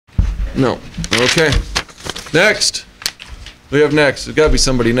No. Okay. Next. We have next. There's got to be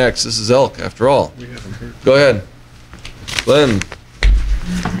somebody next. This is elk, after all. We haven't heard. Go ahead. Glenn. We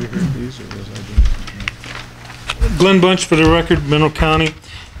heard these, or was I doing? Glenn Bunch for the record, Mineral County.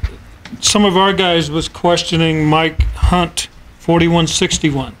 Some of our guys was questioning Mike Hunt,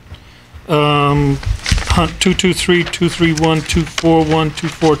 4161. Hunt 223, 231, 241,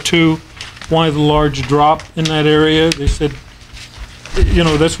 242. Why the large drop in that area? They said, you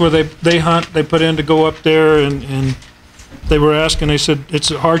know, that's where they hunt. They put in to go up there, and they were asking. They said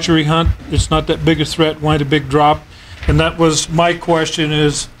it's an archery hunt. It's not that big a threat. Why the big drop? And that was my question,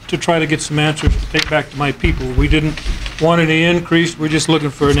 is to try to get some answers to take back to my people. We didn't want any increase. We're just looking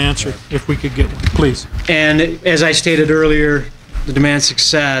for an answer if we could get one, please. And as I stated earlier, the demand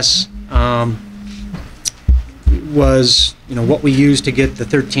success was, you know, what we used to get the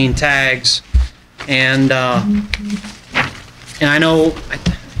 13 tags, and I know I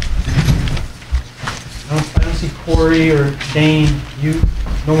don't see Corey or Dane.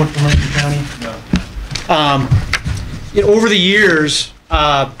 No one from Lincoln County. No. You know, over the years,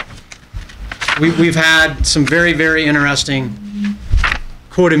 we've had some very, very interesting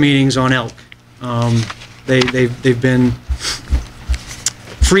quota meetings on elk. They've been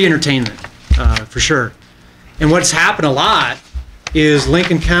free entertainment, for sure. And what's happened a lot is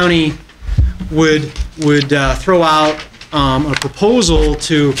Lincoln County would throw out a proposal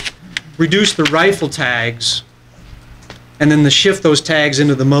to reduce the rifle tags and then to shift those tags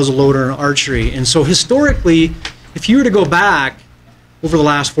into the muzzleloader and archery. And so historically, if you were to go back over the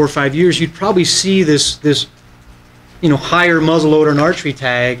last 4 or 5 years, you'd probably see this you know, higher muzzleloader and archery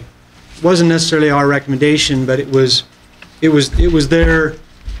tag. It wasn't necessarily our recommendation, but it was their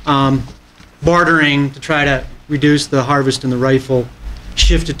bartering to try to reduce the harvest in the rifle,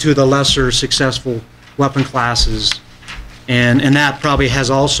 shifted to the lesser successful weapon classes, and that probably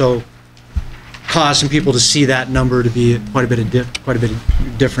has also caused some people to see that number to be quite a bit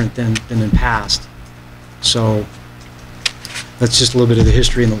different than in the past. So that's just a little bit of the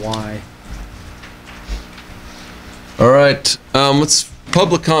history and the why. All right. Let's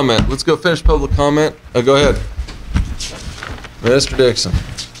public comment. Let's go finish public comment. Go ahead. Mr. Dixon.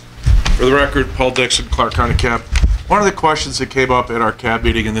 For the record, Paul Dixon, Clark County Cab. One of the questions that came up at our cab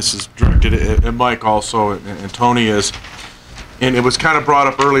meeting, and this is directed at Mike also and Tony, is, and it was kind of brought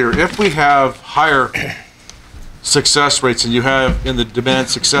up earlier, if we have higher success rates than you have in the demand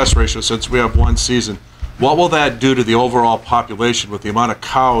success ratio, since we have one season, what will that do to the overall population with the amount of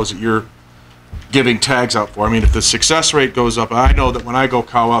cows that you're giving tags out for? I mean, if the success rate goes up, I know that when I go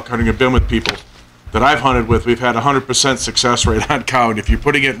cow elk hunting, I've been with people that I've hunted with, we've had 100% success rate on cow. And if you're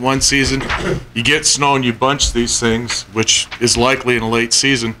putting it in one season, you get snow and you bunch these things, which is likely in a late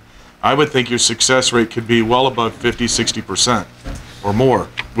season, I would think your success rate could be well above 50, 60% or more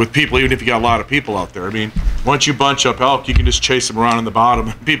with people, even if you got a lot of people out there. I mean, once you bunch up elk, you can just chase them around in the bottom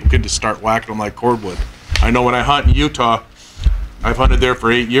and people can just start whacking them like cordwood. I know when I hunt in Utah, I've hunted there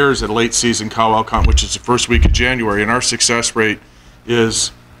for 8 years at a late season cow elk hunt, which is the first week of January, and our success rate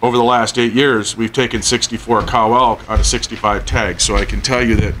is, over the last 8 years, we've taken 64 cow elk out of 65 tags. So I can tell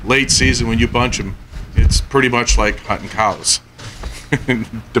you that late season, when you bunch them, it's pretty much like hunting cows,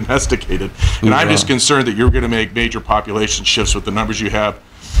 domesticated. And I'm just concerned that you're going to make major population shifts with the numbers you have,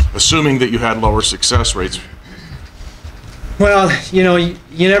 assuming that you had lower success rates. Well, you know,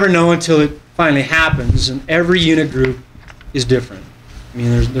 you never know until it finally happens, and every unit group is different. I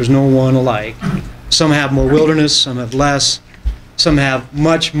mean, there's no one alike. Some have more wilderness, some have less. Some have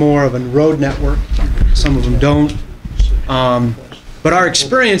much more of a road network. Some of them don't. But our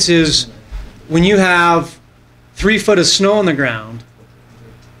experience is when you have 3 foot of snow on the ground,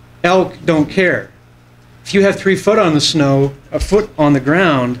 elk don't care. If you have 3 foot on the snow, a foot on the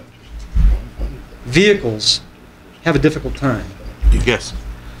ground, vehicles have a difficult time. Yes.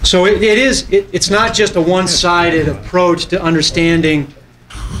 So it's not just a one-sided approach to understanding,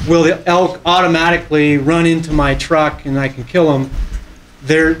 will the elk automatically run into my truck and I can kill them?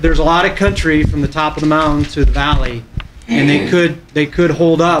 There's a lot of country from the top of the mountain to the valley, and they could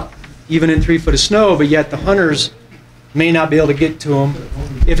hold up even in 3 foot of snow, but yet the hunters may not be able to get to them.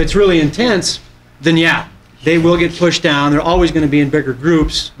 If it's really intense, then yeah, they will get pushed down. They're always going to be in bigger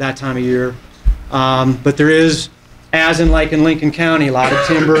groups that time of year. But there is, as in like in Lincoln County, a lot of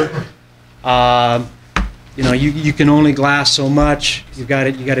timber. You know, you can only glass so much. You got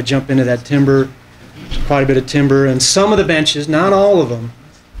to jump into that timber. Quite a bit of timber, and some of the benches, not all of them,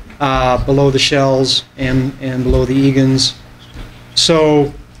 below the shells and below the egans.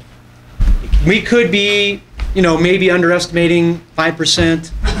 So we could be, you know, maybe underestimating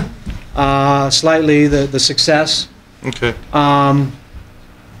 5%, slightly the success. Okay.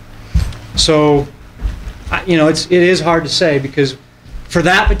 So, you know, it is hard to say because for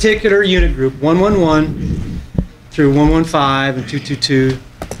that particular unit group, 111 through 115 and 222,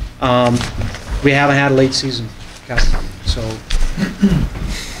 we haven't had a late season custom. So.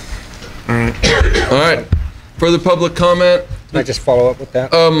 All right. Further public comment? Can I just follow up with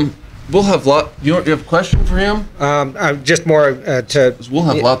that? We'll have you have a question for him? Just more to. We'll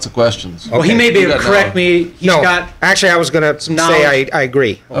have lots of questions. Well, he may be able to correct me. He's got actually, I was going to say I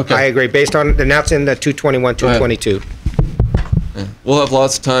agree. Okay. I agree based on, and that's in the 221, 222. Yeah, we'll have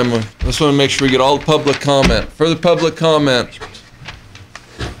lots of time. I just want to make sure we get all the public comment. Further public comment?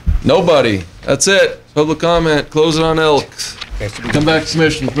 Nobody. That's it. Public comment. Close it on elk. Okay, so Come back to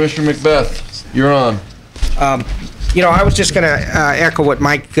Commissioner. Commissioner Macbeth, you're on. You know, I was just going to echo what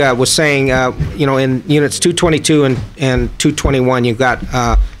Mike was saying. You know, in units 222 and 221, you've got,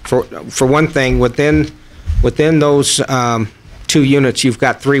 for one thing, within those 2 units, you've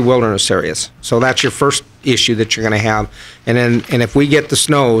got 3 wilderness areas. So that's your first issue that you're going to have. And if we get the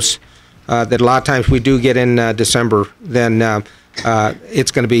snows that a lot of times we do get in December, then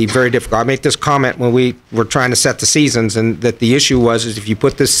it's going to be very difficult. I make this comment when we were trying to set the seasons, and that the issue was is if you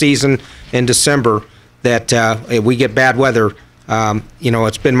put this season in December, that if we get bad weather, you know,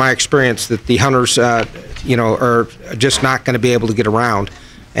 it's been my experience that the hunters, you know, are just not going to be able to get around,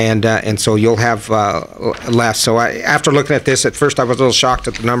 and so you'll have less. So after looking at this, at first I was a little shocked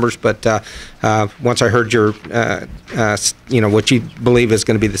at the numbers, but once I heard your, you know, what you believe is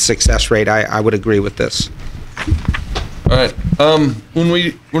going to be the success rate, I would agree with this. All right. When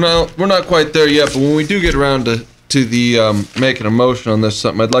we're not quite there yet, but when we do get around to the making a motion on this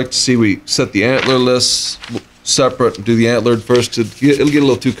something, I'd like to see we set the antler lists separate and do the antlered first. It'll get a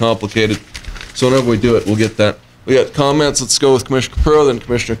little too complicated. So whenever we do it, we'll get that. We got comments. Let's go with Commissioner Capurro, then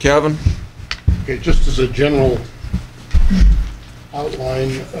Commissioner Cavan. Okay, just as a general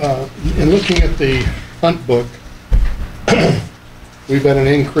outline, in looking at the hunt book, we've had an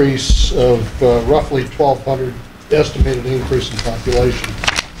increase of roughly 1,200 estimated increase in population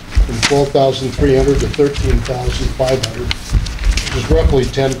from 12,300 to 13,500, which is roughly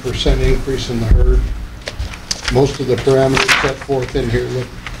 10% increase in the herd. Most of the parameters set forth in here look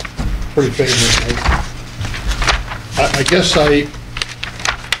pretty favorable. I guess I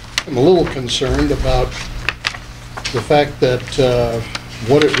am a little concerned about the fact that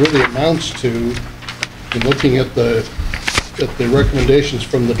what it really amounts to in looking at the recommendations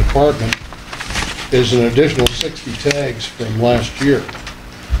from the department is an additional 60 tags from last year,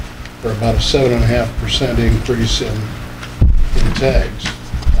 for about a 7.5% increase in tags.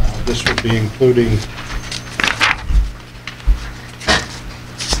 This would be including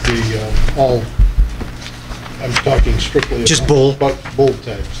the all. I'm talking strictly Just about bull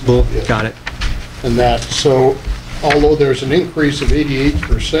tags. Bull, Yeah. got it. And that, so although there's an increase of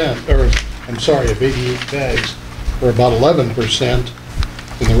 88%, or I'm sorry, of 88 tags, or about 11%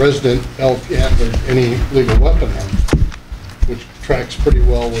 in the resident elk antler any legal weapon hunt, which tracks pretty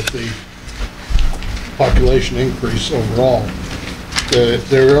well with the population increase overall.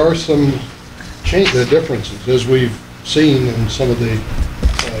 There are some differences, as we've seen in some of the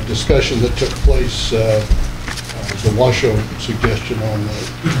discussion that took place, the Washoe suggestion on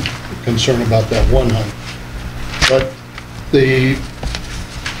the concern about that one hunt. But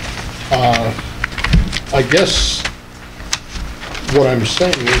I guess what I'm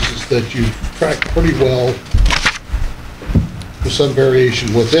saying is that you track pretty well with some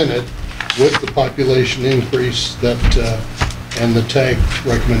variation within it, with the population increase that and the tag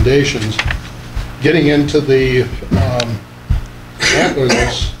recommendations. Getting into the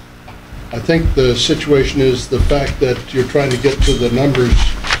antlerless, I think the situation is the fact that you're trying to get to the numbers,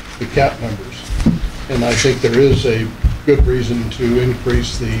 the cap numbers. And I think there is a good reason to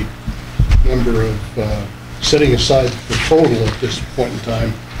increase the number of, setting aside the total at this point in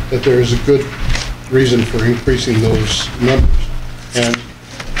time, that there is a good reason for increasing those numbers. And,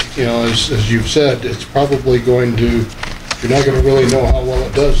 you know, as you've said, it's probably going to, you're not going to really know how well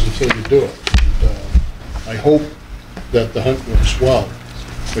it does until you do it. And, I hope that the hunt goes well.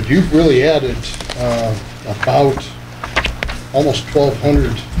 But you've really added about almost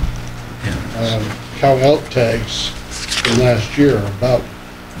 1,200 cow elk tags from last year, about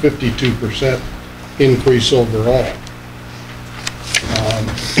 52% increase overall.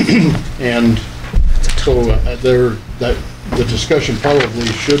 And so the discussion probably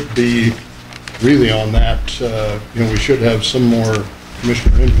should be really on that. You know, we should have some more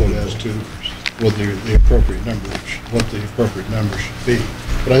commissioner input as to what the appropriate numbers, what the appropriate numbers should be.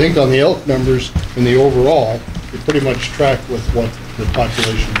 But I think on the elk numbers in the overall, you pretty much track with what the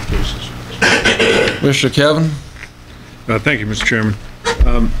population increases. Mr. Kevin? Thank you, Mr. Chairman.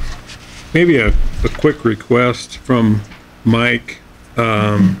 maybe a quick request from Mike.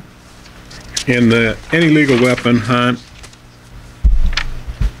 In the any legal weapon hunt,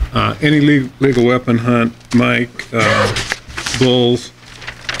 Mike, bulls,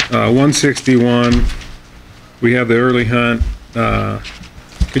 161, we have the early hunt.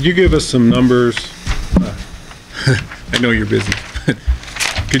 Could you give us some numbers? I know you're busy.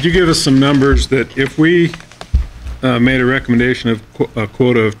 Could you give us some numbers that if we made a recommendation of a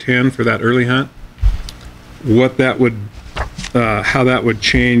quota of 10 for that early hunt, what that would, how that would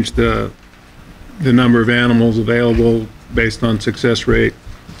change the number of animals available based on success rate,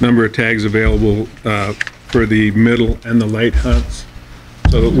 number of tags available for the middle and the late hunts,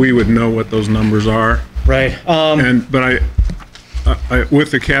 so that we would know what those numbers are. Right. But I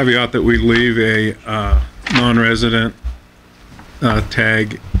with the caveat that we leave a non-resident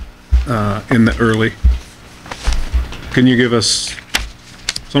tag in the early. Can you give us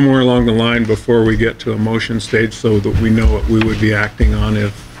somewhere along the line before we get to a motion stage so that we know what we would be acting on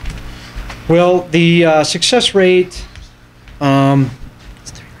if? Well, the success rate, no,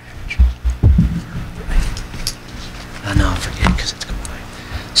 forget it because it's combined.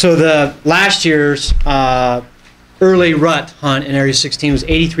 So the last year's early rut hunt in Area 16 was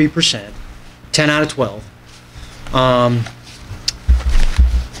 83%, 10 out of 12.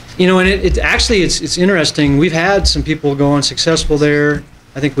 You know, and it actually, it's interesting. We've had some people go unsuccessful there.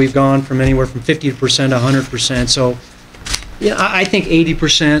 I think we've gone from anywhere from 50% to 100%. So, yeah, I think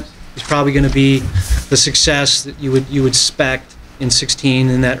 80% is probably going to be the success that you would expect in 16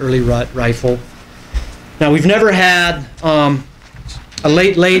 in that early rut rifle. Now, we've never had a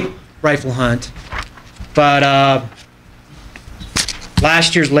late rifle hunt, but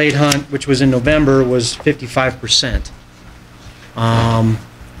last year's late hunt, which was in November, was 55%.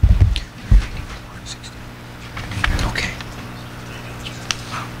 Okay.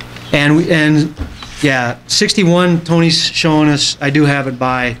 And yeah, 61, Tony's showing us, I do have it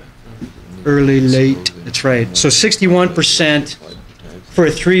by early, late, that's right. So 61% for a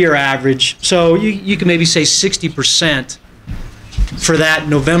 3-year average. So you can maybe say 60% for that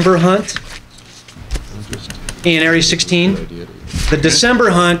November hunt in Area 16. The December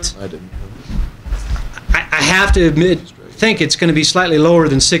hunt, I have to think it's going to be slightly lower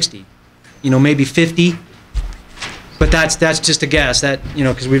than 60. You know, maybe 50. But that's just a guess. That, you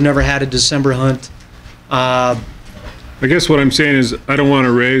know, because we've never had a December hunt. I guess what I'm saying is I don't want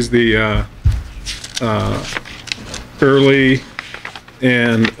to raise the early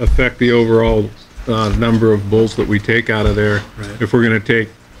and affect the overall number of bulls that we take out of there. Right. If we're going to take,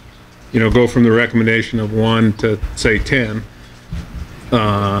 you know, go from the recommendation of 1 to say 10,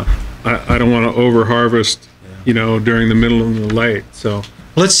 I don't want to over harvest, you know, during the middle and the late. So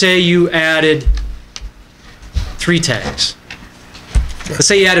let's say you added 3 tags. Let's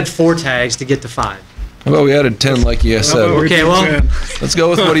say you added 4 tags to get to 5. How about we added 10 like you said? Okay, well, let's go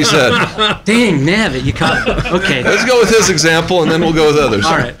with what he said. Dang, Nabbit, you caught me. Okay. Let's go with his example, and then we'll go with others.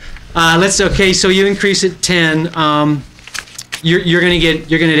 All right. Okay, so you increase it 10. You're gonna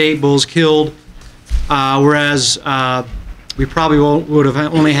get 8 bulls killed, whereas we probably would have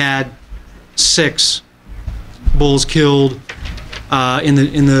only had 6 bulls killed in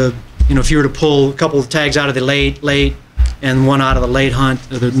the you know, if you were to pull a couple of tags out of the late and 1 out of the late hunt,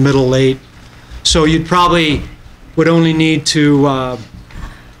 or the middle late. So you'd probably would only need to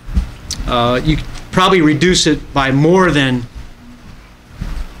you could probably reduce it by more than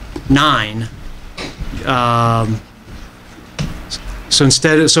 9.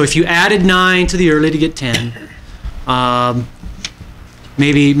 So if you added 9 to the early to get 10,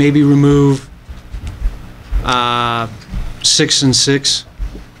 maybe remove 6 and 6,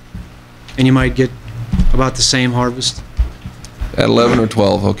 and you might get about the same harvest. At 11 or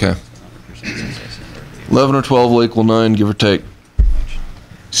 12, okay. 11 or 12 will equal 9, give or take.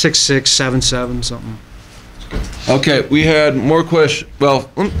 6, 6, 7, 7, something. Okay, we had more questions. Well,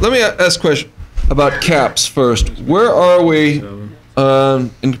 let me ask a question about caps first. Where are we in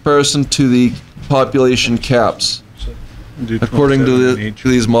comparison to the population caps, according to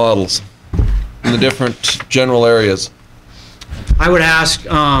these models, in the different general areas? I would ask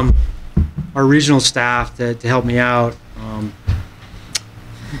our regional staff to help me out.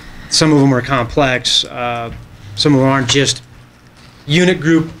 Some of them are complex. Some of them aren't just unit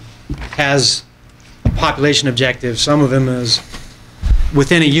group has a population objective. Some of them is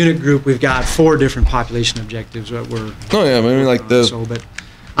within a unit group. We've got 4 different population objectives that we're. Oh yeah, maybe like the. But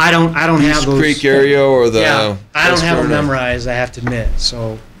I don't have those. Creek area or the. Yeah, I don't have them memorized. I have to admit.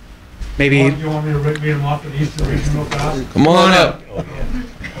 So maybe. You want me to read them off the Eastern region real fast? Come on up. I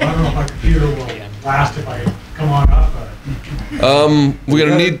don't know if my computer will last if I come on up. We're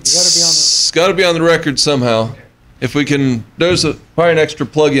gonna need It's got to be on the record somehow. If we can, there's probably an extra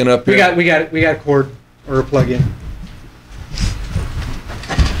plug-in up here. We got a cord or a plug-in.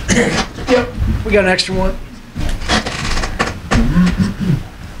 Yep, we got an extra one.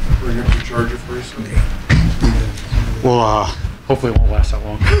 Bring up your charger for you. Well, hopefully it won't last that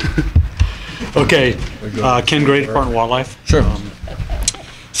long. Okay, Ken Gray, Department of Wildlife. Sure.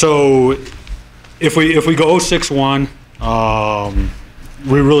 So if we go 061,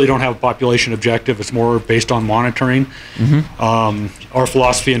 we really don't have a population objective. It's more based on monitoring. Our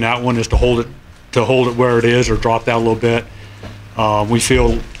philosophy in that one is to hold it where it is or drop that a little bit. We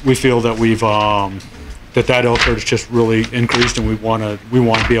feel that we've that elk herd has just really increased, and we want to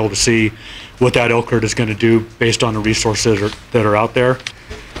be able to see what that elk herd is going to do based on the resources that are out there.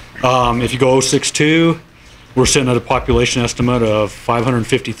 If you go 062, we're sitting at a population estimate of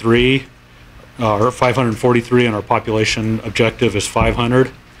 553 or 543, and our population objective is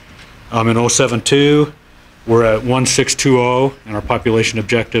 500. In 072, we're at 1620, and our population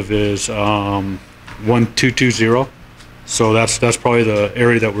objective is 1220. So that's probably the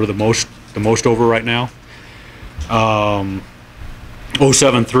area that we're the most over right now.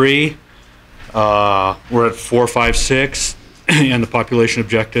 073, we're at 456, and the population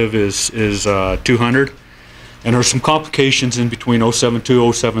objective is 200. And there's some complications in between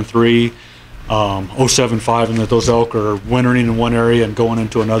 072, 073, 075, and that those elk are wintering in one area and going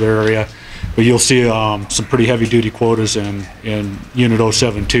into another area. But you'll see some pretty heavy-duty quotas in Unit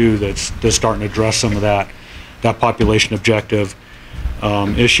 072 that's starting to address some of that population objective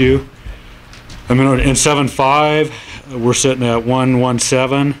issue. I mean, in 75, we're sitting at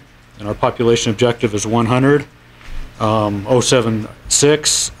 117, and our population objective is 100.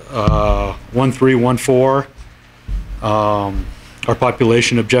 076, 1314. Our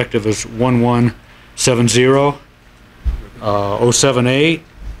population objective is 1170. 078,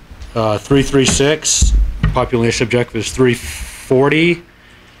 336. Population objective is 340.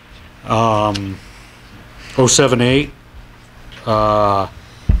 078.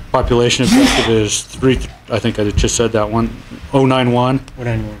 Population objective is 3. I think I just said that one. 091.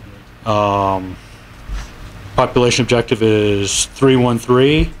 091. Population objective is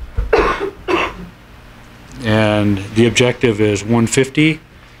 313. And the objective is 150.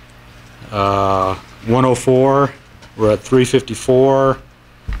 104, we're at 354.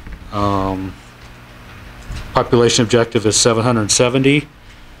 Population objective is 770.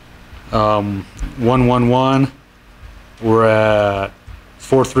 111, we're at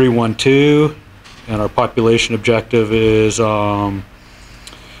 4312, and our population objective is for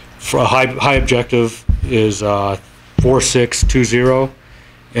a high objective is 4620,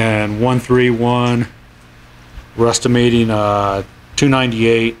 and 131, we're estimating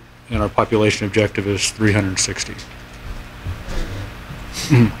 298, and our population objective is 360.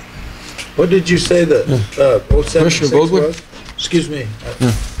 What did you say that 076 was? Excuse me.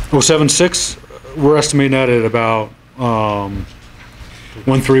 076, we're estimating that at about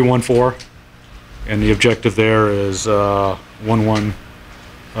 1314, and the objective there is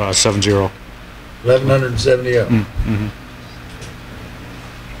 1170. 1170 up.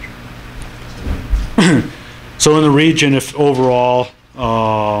 So in the region, if overall,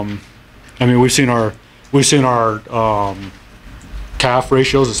 I mean, we've seen our calf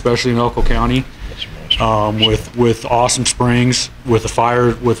ratios, especially in Elko County, with awesome springs, with the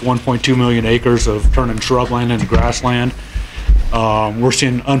fire, with 1.2 million acres of turning shrubland into grassland. We're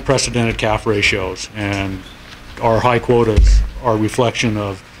seeing unprecedented calf ratios, and our high quotas are a reflection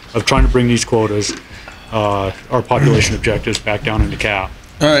of trying to bring these quotas, our population objectives, back down into calf.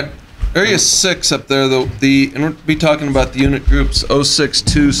 All right. Area 6 up there, though, and we'll be talking about the unit groups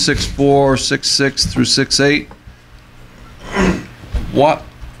 062, 64, 66 through 68. What,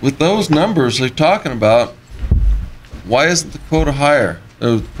 with those numbers they're talking about, why isn't the quota higher,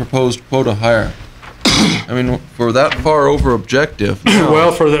 the proposed quota higher? I mean, for that far over objective.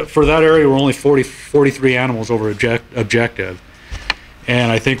 Well, for that area, we're only 43 animals over objective, and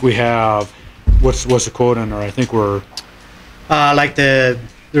I think we have what's the quota in there? I think we're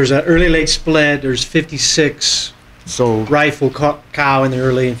there's an early late split. There's 56 rifle cow in the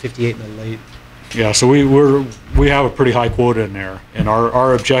early and 58 in the late. Yeah, so we have a pretty high quota in there, and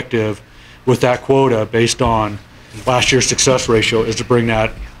our objective with that quota, based on last year's success ratio, is to bring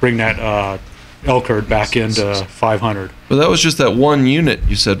that elk herd back into 500. But that was just that one unit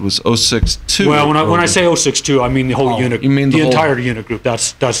you said was 062. Well, when I say 062, I mean the whole unit. You mean the entire unit group?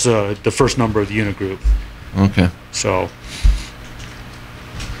 That's the first number of the unit group. Okay. So.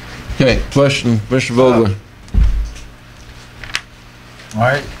 Okay. Question, Mr. Vogler. All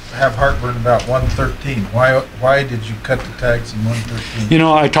right. have heartburn about 113. Why did you cut the tags in 113? You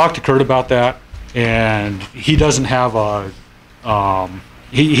know, I talked to Kurt about that, and he doesn't have a,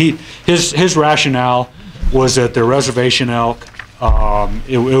 his rationale was that the reservation elk,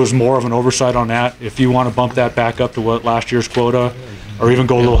 it was more of an oversight on that. If you want to bump that back up to what last year's quota, or even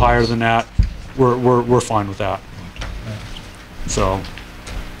go a little higher than that, we're fine with that. So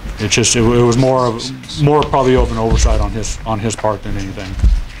it's just it was more probably of an oversight on his part than anything.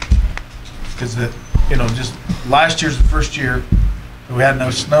 Because just last year's the first year we had no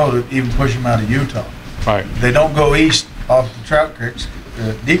snow to even push them out of Utah. Right. They don't go east off the trout creeks,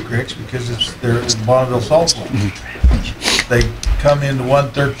 deep creeks, because they're in Bonneville salt flats. They come into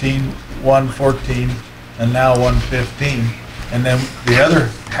 113, 114, and now 115, and then the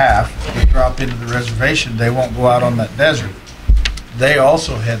other half they drop into the reservation. They won't go out on that desert. They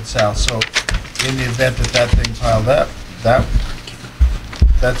also head south. So in the event that thing piled up,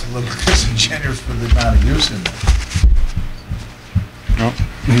 that's a little disingenuous for the amount of use in there. No.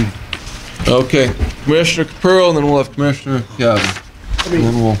 Okay, Commissioner Capurro, and then we'll have Commissioner Calvin.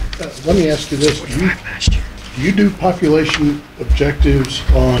 Let me ask you this. Do you do population objectives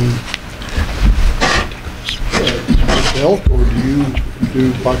on elk, or do you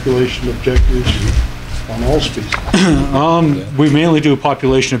do population objectives on all species? We mainly do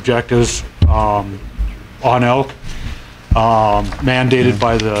population objectives on elk, mandated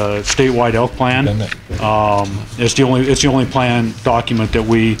by the statewide elk plan. It's the only plan document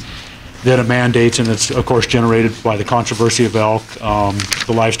that it mandates, and it's of course generated by the controversy of elk,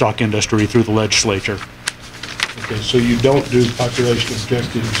 the livestock industry through the legislature. Okay, so you don't do population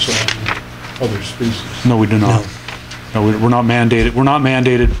objectives on other species? No, we do not. No, we're not mandated. We're not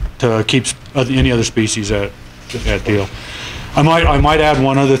mandated to keep any other species at deal. I might add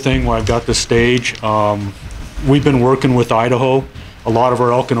one other thing while I've got the stage. We've been working with Idaho. A lot of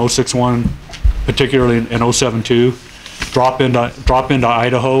our elk in 061, particularly in 072, drop into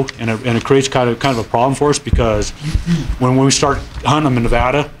Idaho, and it creates kind of a problem for us, because when we start hunting them in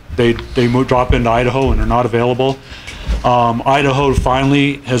Nevada, they drop into Idaho and they're not available. Idaho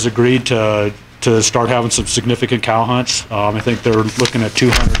finally has agreed to start having some significant cow hunts. I think they're looking at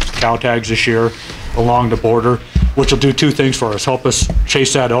 200 cow tags this year along the border, which will do two things for us: help us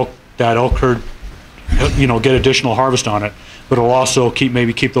chase that elk herd, get additional harvest on it, but it'll also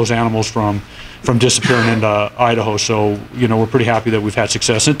keep those animals from disappearing into Idaho. So we're pretty happy that we've had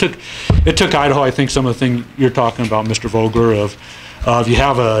success. It took Idaho, I think, some of the thing you're talking about, Mr. Vogler, of you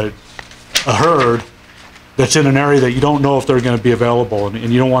have a herd that's in an area that you don't know if they're going to be available,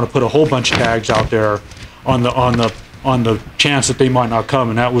 and you don't want to put a whole bunch of tags out there on the chance that they might not come.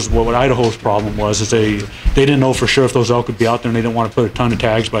 And that was what Idaho's problem was, is they didn't know for sure if those elk would be out there, and they didn't want to put a ton of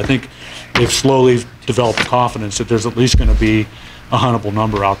tags. But I think they've slowly developed the confidence that there's at least going to be a huntable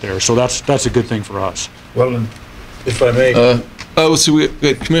number out there. So that's a good thing for us. Well, and if I may, So we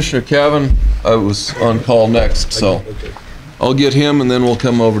got Commissioner Calvin. I was on call next, so okay. I'll get him, and then we'll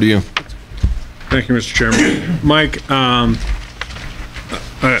come over to you. Thank you, Mr. Chairman. Mike, I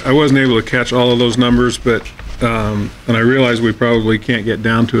wasn't able to catch all of those numbers, but and I realize we probably can't get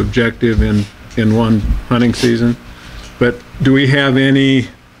down to objective in one hunting season, but do we have any,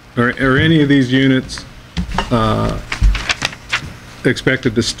 or any of these units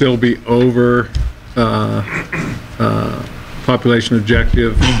expected to still be over population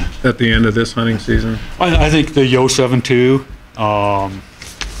objective at the end of this hunting season? I think the 072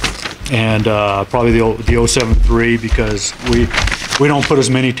 and probably the 073, because we don't put as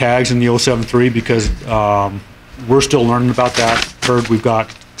many tags in the 073 because we're still learning about that herd. We've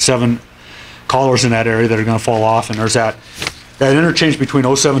got 7 collars in that area that are going to fall off, and there's that interchange between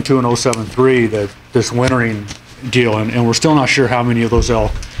 072 and 073, this wintering deal, and we're still not sure how many of those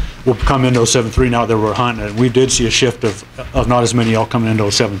elk will come into 073 now that we're hunting it. We did see a shift of not as many elk coming into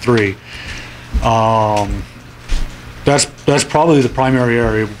 073. That's probably the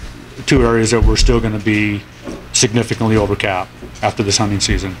primary two areas that we're still going to be significantly over cap after this hunting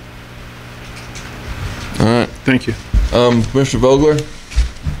season. All right. Thank you. Commissioner Vogler?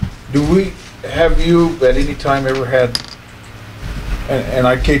 Have you at any time ever had, and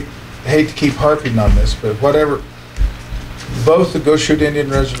I hate to keep harping on this, but whatever, both the Go Shoot Indian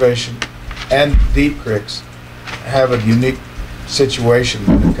Reservation and Deep Creeks have a unique situation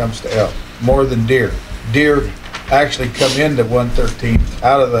when it comes to elk, more than deer. Deer actually come into 113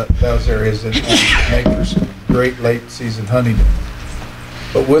 out of those areas and make for some great late season hunting.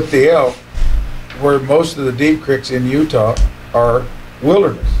 But with the elk, where most of the deep creeks in Utah are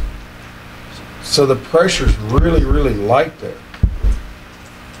wilderness, so the pressure's really, really light there.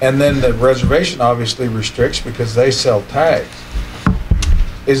 And then the reservation obviously restricts because they sell tags.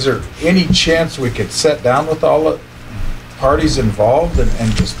 is there any chance we could sit down with all the parties involved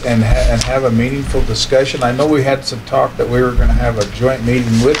and have a meaningful discussion? I know we had some talk that we were going to have a joint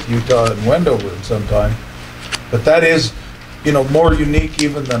meeting with Utah and Wendover sometime, but that is, you know, more unique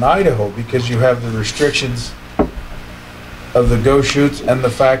even than Idaho, because you have the restrictions of the go shoots and the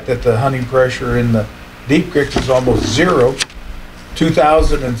fact that the hunting pressure in the Deep Creek is almost zero.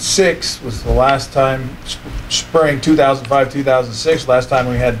 2006 was the last time, spring 2005, 2006, last time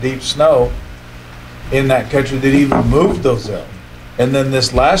we had deep snow in that country that even moved those elk. And then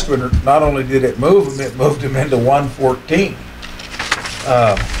this last winter, not only did it move them, it moved them into 114.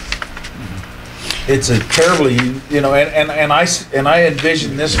 It's a terribly, you know, and I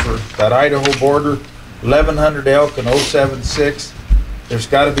envision this for that Idaho border, 1,100 elk in 076. There's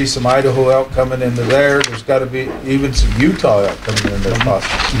got to be some Idaho elk coming into there. There's got to be even some Utah elk coming in there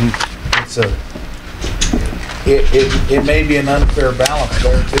possibly. It's it may be an unfair balance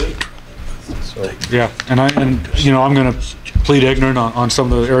there too. So. Yeah, and you know, I'm going to plead ignorant on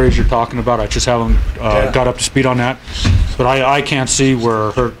some of the areas you're talking about. I just haven't got up to speed on that. But I can't see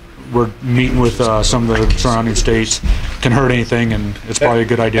where we're meeting with some of the surrounding states can hurt anything, and it's probably a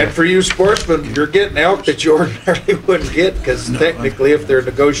good idea. And for you sportsmen, you're getting elk that you ordinarily wouldn't get, because technically if they're in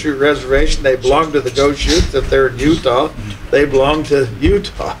the Go Shoot reservation, they belong to the Go Shoots. If they're in Utah, they belong to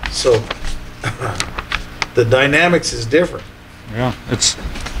Utah. So the dynamics is different. Yeah, it's...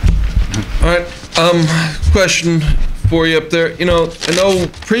 All right, question for you up there. You know, I know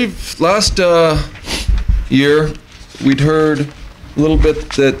last year we'd heard a little bit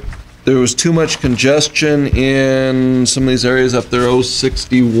that there was too much congestion in some of these areas up there,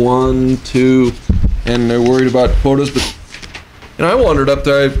 061, 2, and they're worried about quotas. But you know, I wandered up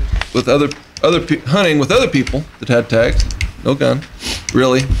there with hunting with other people that had tags, no gun,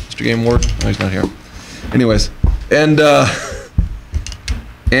 really. Mr. Game Warden, no, he's not here. Anyways, and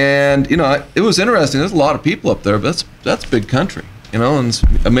you know, it was interesting. There's a lot of people up there, but that's big country, you know, and it's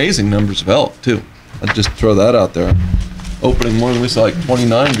amazing numbers of elk too. I'd just throw that out there. Opening morning, we saw like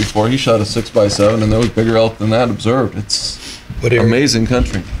 29 before. He shot a 6x7, and there was bigger elk than that observed. It's amazing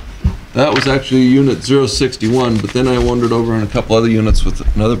country. That was actually unit 061, but then I wandered over in a couple other units with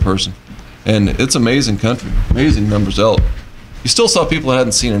another person, and it's amazing country, amazing numbers of elk. You still saw people that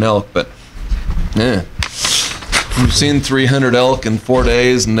hadn't seen an elk, but yeah. We've seen 300 elk in 4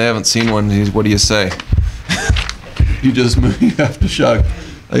 days, and they haven't seen one. What do you say? You have to shock.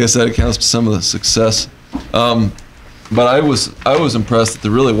 Like I said, it counts to some of the success. But I was impressed that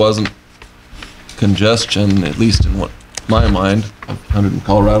there really wasn't congestion, at least in my mind. I've hunted in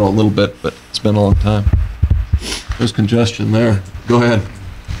Colorado a little bit, but it's been a long time. There's congestion there. Go ahead.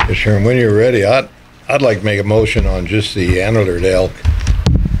 Yes, sir. When you're ready, I'd like to make a motion on just the antlered elk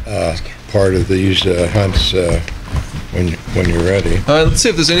part of these hunts when you're ready. All right, let's see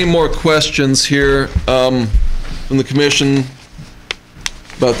if there's any more questions here from the commission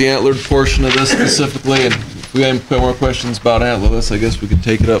about the antlered portion of this specifically. And if we have more questions about antlerless, I guess we could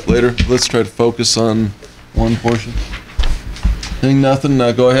take it up later. Let's try to focus on one portion. Think nothing?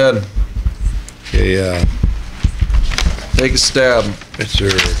 Go ahead. Okay. Take a stab.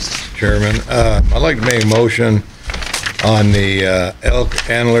 Mr. Chairman, I'd like to make a motion on the elk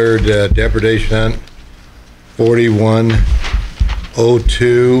antlered depredation hunt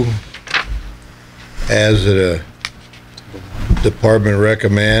 4102 as the department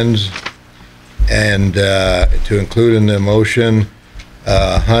recommends, and to include in the motion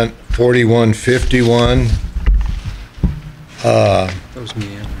hunt 4151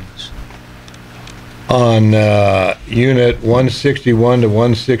 on unit 161 to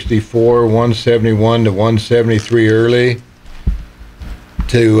 164, 171 to 173 early,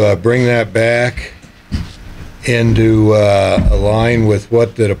 to bring that back into a line with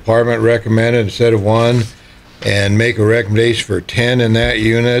what the department recommended instead of 1, and make a recommendation for 10 in that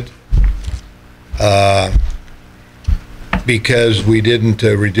unit, because we didn't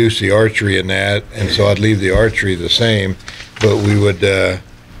reduce the archery in that, and so I'd leave the archery the same, but we would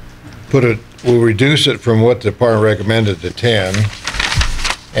we'll reduce it from what the department recommended to 10,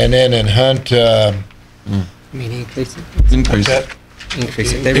 and then in hunt. You mean increase it? Increase it.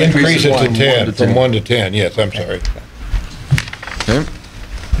 Increase it. Increase it to 10, from 1 to 10. Yes, I'm sorry. Okay.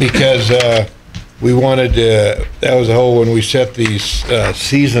 Because we wanted to, that was the whole, when we set these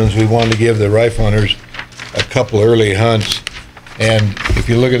seasons, we wanted to give the rifle hunters a couple early hunts. And if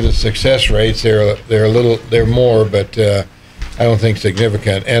you look at the success rates, they're more, but I don't think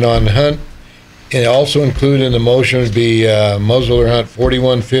significant. And on hunt, and also included in the motion would be muzzleloader hunt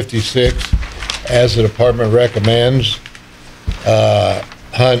 4156, as the department recommends.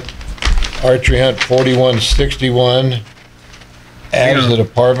 Archery hunt 4161, As the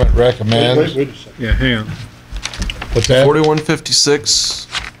department recommends. Wait a second. Yeah, hang on. What's that? 4156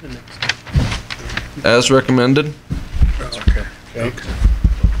 as recommended. Okay.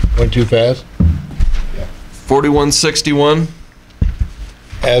 Went too fast? 4161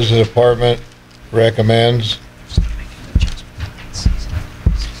 As the department recommends.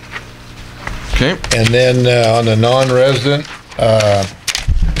 okay. And then on the non-resident,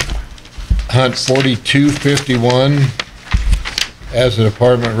 hunt 4251 as the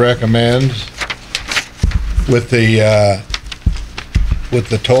department recommends, with the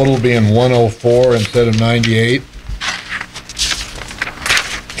total being 104 instead of 98.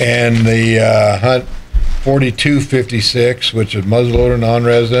 And the hunt 4256, which is muzzleloader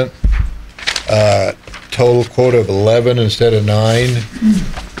non-resident, total quota of 11 instead of 9.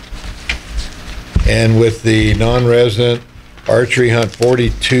 And with the non-resident archery hunt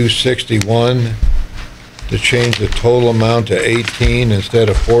 4261, to change the total amount to 18 instead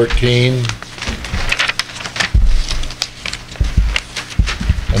of 14.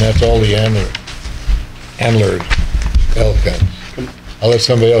 And that's all the antlered elk hunts. I'll let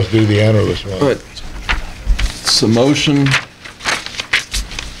somebody else do the antlerless one. All right. So motion.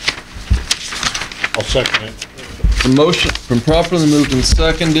 I'll second it. The motion been properly moved and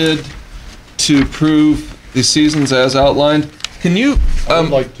seconded to approve the seasons as outlined. Can you? I would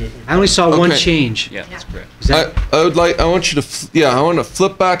like to. I only saw one Okay. change. Yeah, that's correct. Is that, I want you to, I want to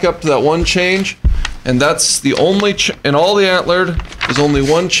flip back up to that one change, and that's the only, in all the antlered, there's only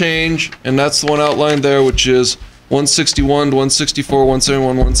one change, and that's the one outlined there, which is 161 to 164, 171,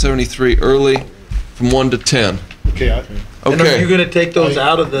 173 early, from 1 to 10. Okay, And are you Okay, gonna take those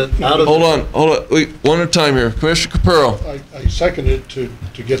out of the? hold on, wait, one at a time here. Commissioner Capurro. I seconded to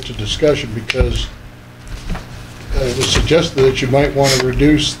get to discussion because it was suggested that you might want to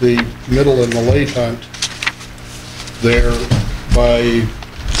reduce the middle and the late hunt there by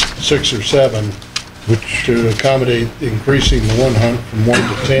 6 or 7, which to accommodate increasing the one hunt from 1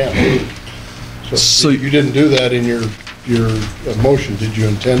 to 10. So you didn't do that in your motion, did you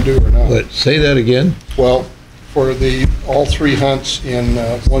intend to or not? But say that again? Well, for all 3 hunts in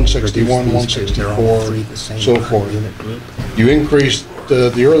 161, 164, so forth, you increased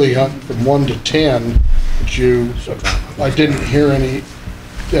the early hunt from 1 to 10, but I didn't hear any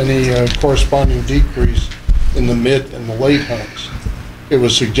corresponding decrease in the mid and the late hunts. It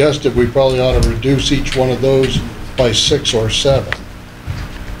was suggested we probably ought to reduce each one of those by 6 or 7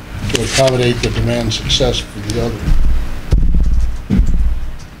 to accommodate the demand success for the other.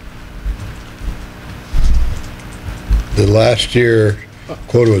 The last year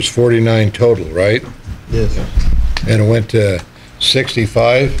quota was 49 total, right? Yes. And it went to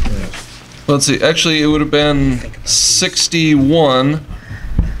 65? Let's see, actually, it would have been 61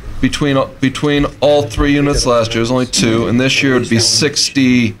 between all 3 units last year. It was only 2, and this year it would be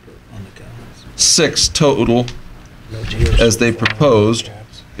 66 total as they proposed.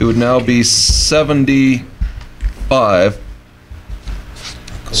 It would now be 75.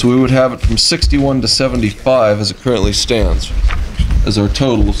 So we would have it from 61 to 75 as it currently stands, as our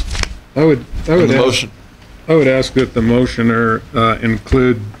totals. I would In the motion. ask that the motioner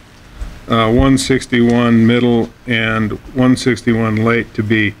include 161 middle and 161 late to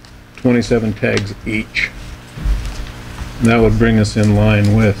be 27 tags each. And that would bring us in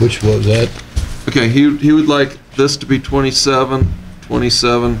line with. Which was that? Okay, he would like this to be 27,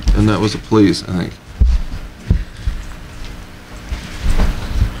 27, and that was a please, I think.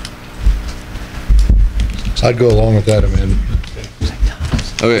 I'd go along with that amendment.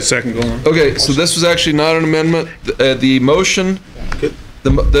 Okay. Second go on. Okay, so this was actually not an amendment. The motion,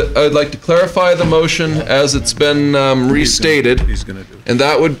 I'd like to clarify the motion as it's been restated. He's gonna do it. And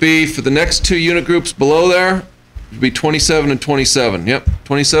that would be for the next 2 unit groups below there, it'd be 27 and 27. Yep,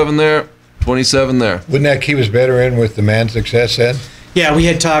 27 there, 27 there. Wouldn't that keep us better in with demand success then? yeah, we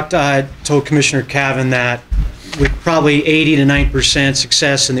had talked, told Commissioner Cavan that with probably 80 to 90%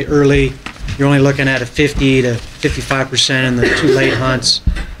 success in the early, you're only looking at a 50 to 55% in the 2 late hunts.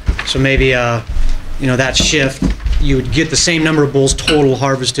 So maybe, that shift, you would get the same number of bulls total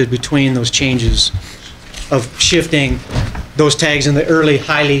harvested between those changes of shifting those tags in the early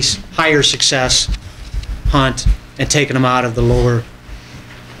higher success hunt and taking them out of the lower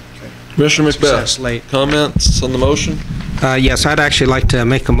Commissioner success Macbeth, late. comments on the motion? Yes, I'd actually like to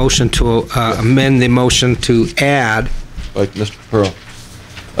make a motion to amend the motion to add Like Mr. Pearl.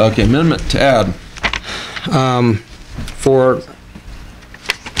 Okay, amendment to add. for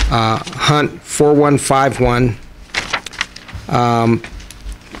hunt 4151,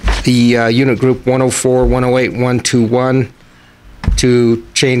 the unit group 104, 108, 121, to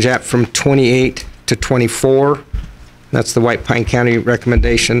change that from 28 to 24, That's the White Pine County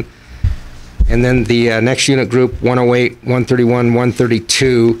recommendation. And then the next unit group, 108, 131,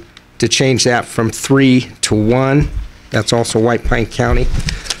 132, to change that from 3 to 1. That's also White Pine County.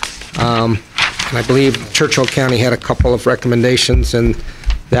 And I believe Churchill County had a couple of recommendations, and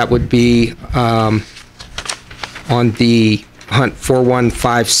that would be on the hunt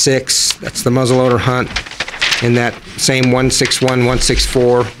 4156, that's the muzzleloader hunt, in that same 161,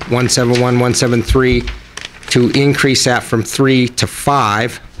 164, 171, 173, to increase that from 3 to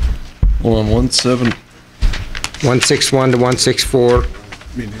 5. Hold on, 161 to 164,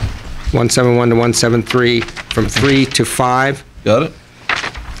 171 to 173, from 3 to 5. Got it?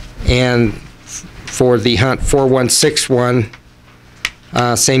 And for the hunt 4161,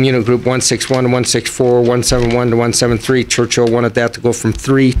 same unit group, 161 to 164, 171 to 173, Churchill wanted that to go from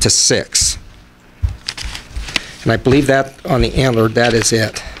 3 to 6. And I believe that on the antler, that is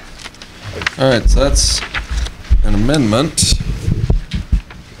it. All right, so that's an amendment.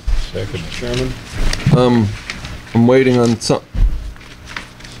 Second, Chairman. I'm waiting on some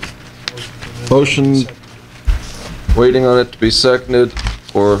motion, waiting on it to be seconded,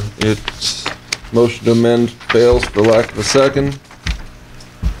 or its motion to amend fails for lack of a second.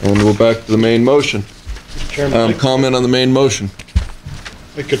 And we'll back to the main motion. Chairman, Comment on the main motion.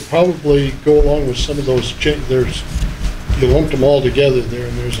 I could probably go along with some of those there's, you lumped them all together there,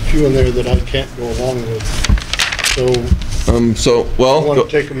 and there's a few in there that I can't go along with. So, I want to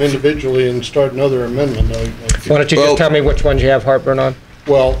take them individually and start another amendment. Why don't you just tell me which ones you have heartburn on?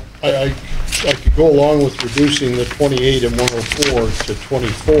 Well, I could go along with reducing the 28 and 104 to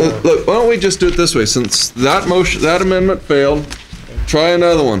 24. Look, why don't we just do it this way? Since that motion, that amendment failed, try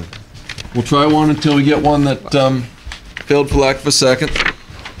another one. We'll try one until we get one that failed for lack of a second.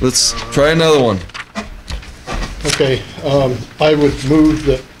 Let's try another one. Okay, I would move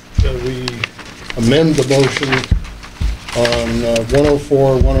that we amend the motion on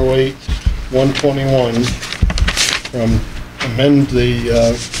 104, 108, 121, amend the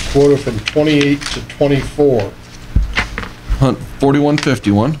quota from 28 to 24. Hunt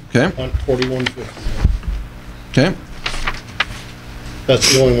 4151, okay? Hunt 4151. Okay. That's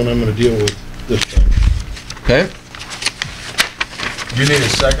the only one I'm going to deal with this time. Okay. You need a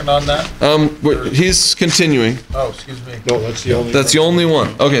second on that? He's continuing. Oh, excuse me. No, that's the only. That's the only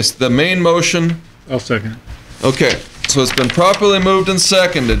one. Okay, so the main motion. I'll second it. Okay, so it's been properly moved and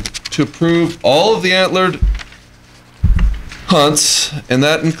seconded to approve all of the antlered hunts, and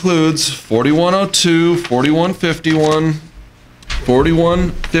that includes 4102, 4151,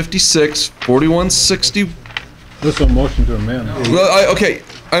 4156, 4160. This is a motion to amend. Well, okay,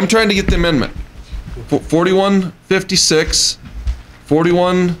 I'm trying to get the amendment. 4156,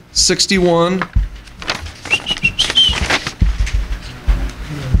 4161,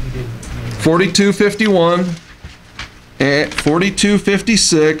 4251, and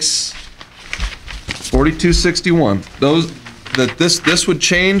 4256, 4261. Those that this would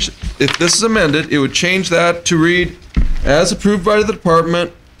change if this is amended. It would change that to read as approved by the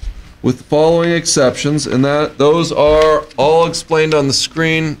department with the following exceptions, and that those are all explained on the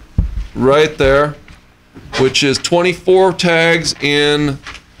screen right there, which is 24 tags in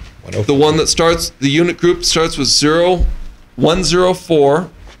the one that starts, the unit group starts with 104,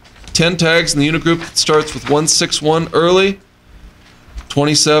 10 tags in the unit group that starts with 161 early,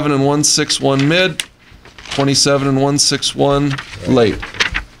 27 and 161 mid, 27 and 161 late.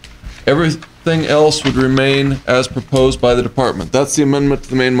 Everything else would remain as proposed by the department. That's the amendment to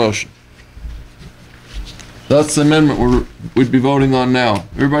the main motion. That's the amendment we'd be voting on now.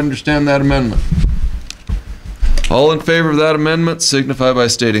 Everybody understand that amendment? All in favor of that amendment signify by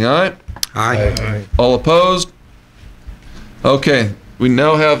stating aye. Aye. All opposed? Okay, we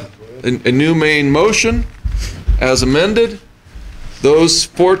now have a new main motion as amended. Those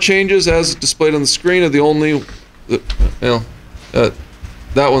four changes as displayed on the screen are the only, that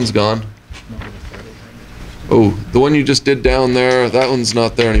one's gone. Oh, the one you just did down there, that one's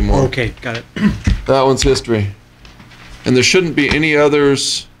not there anymore. Okay, got it. That one's history. And there shouldn't be any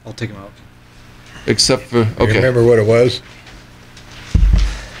others I'll take them out. except for, You okay. remember what it was?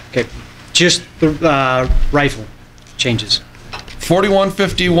 Okay, just the rifle changes.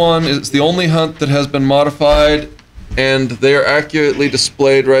 4151 is the only hunt that has been modified, and they are accurately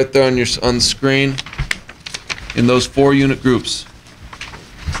displayed right there on the screen in those 4 unit groups.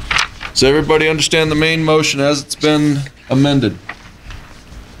 Does everybody understand the main motion as it's been amended?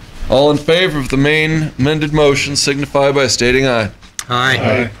 All in favor of the main amended motion signify by stating aye.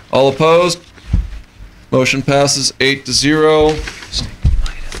 Aye. All opposed? Motion passes 8-0.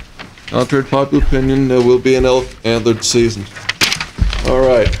 Contrary to popular opinion, there will be an elk antlered season. All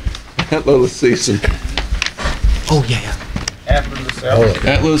right, antlerless season. Oh, yeah.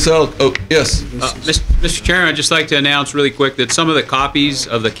 Antlerless elk, oh, yes. Mr. Chairman, I'd just like to announce really quick that some of the copies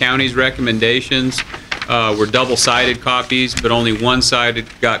of the county's recommendations were double-sided copies, but only one side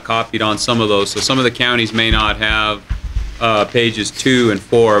got copied on some of those. So some of the counties may not have pages 2 and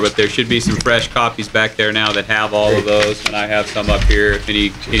 4, but there should be some fresh copies back there now that have all of those, and I have some up here if any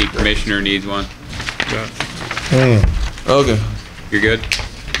commissioner needs one. Okay. You're good?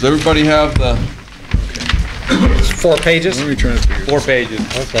 Does everybody have the 4 pages? What are we trying to figure? 4 pages.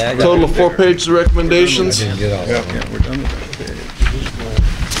 Okay, I got total of 4 pages of recommendations? Yeah, we're done with that.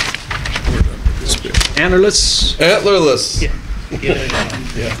 Antlerless. Antlerless.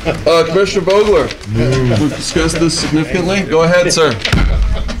 Commissioner Vogler, we've discussed this significantly. Go ahead, sir.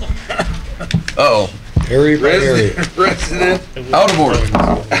 Uh-oh. Area by area. Resident, Out of order.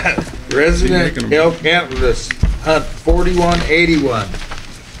 resident elk antlerless hunt 4181.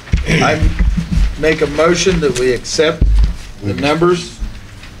 I make a motion that we accept the numbers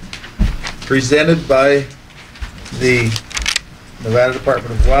presented by the Nevada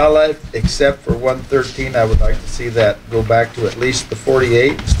Department of Wildlife, except for 113. I would like to see that go back to at least the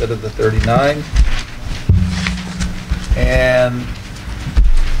 48 instead of the 39. And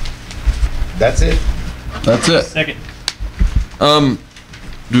that's it. That's it. Second.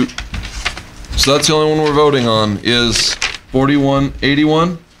 So that's the only one we're voting on is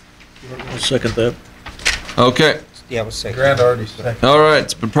 4181? I'll second that. Okay. Yeah, we'll say. Grant already seconded. All right,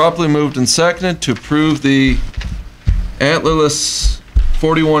 it's been properly moved and seconded to approve the antlerless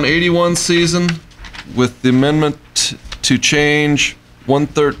 4181 season with the amendment to change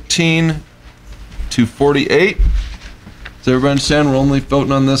 113 to 48. Does everybody understand we're only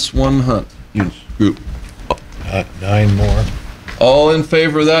voting on this one hunt group? 9 more. All in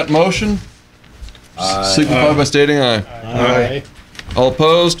favor of that motion? Signify by stating aye. Aye. All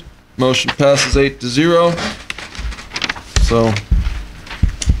opposed? Motion passes 8-0. So,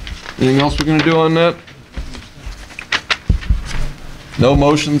 anything else we're gonna do on that? No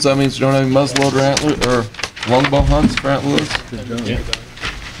motions, that means you don't have any muzzleloader antler, or longbow hunts for antlerless?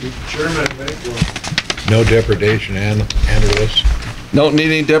 No depredation and antlerless. Don't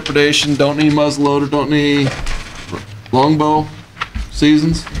need any depredation, don't need muzzleloader, don't need longbow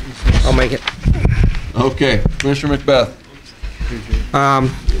seasons? I'll make it. Okay, Commissioner Macbeth. I'll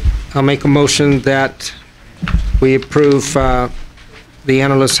make a motion that we approve the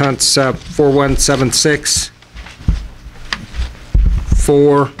antlerless hunts 4176,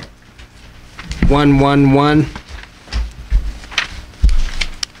 4111.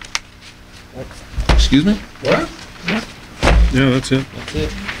 Excuse me? What? Yeah, that's it.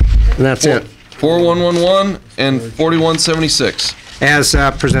 And that's it, 4111 and 4176. as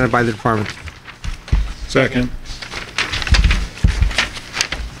presented by the department. Second.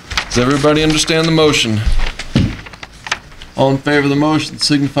 Does everybody understand the motion? All in favor of the motion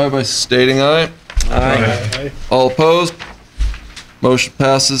signify by stating aye. Aye. All opposed? Motion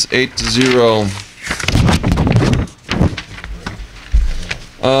passes 8-0.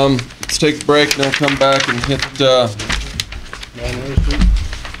 Let's take a break and then we'll come back and hit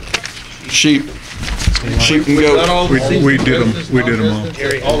sheep. Sheep and goat. We did them all.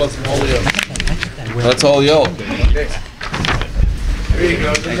 All of them, all the others. That's all yellow. There you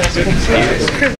go.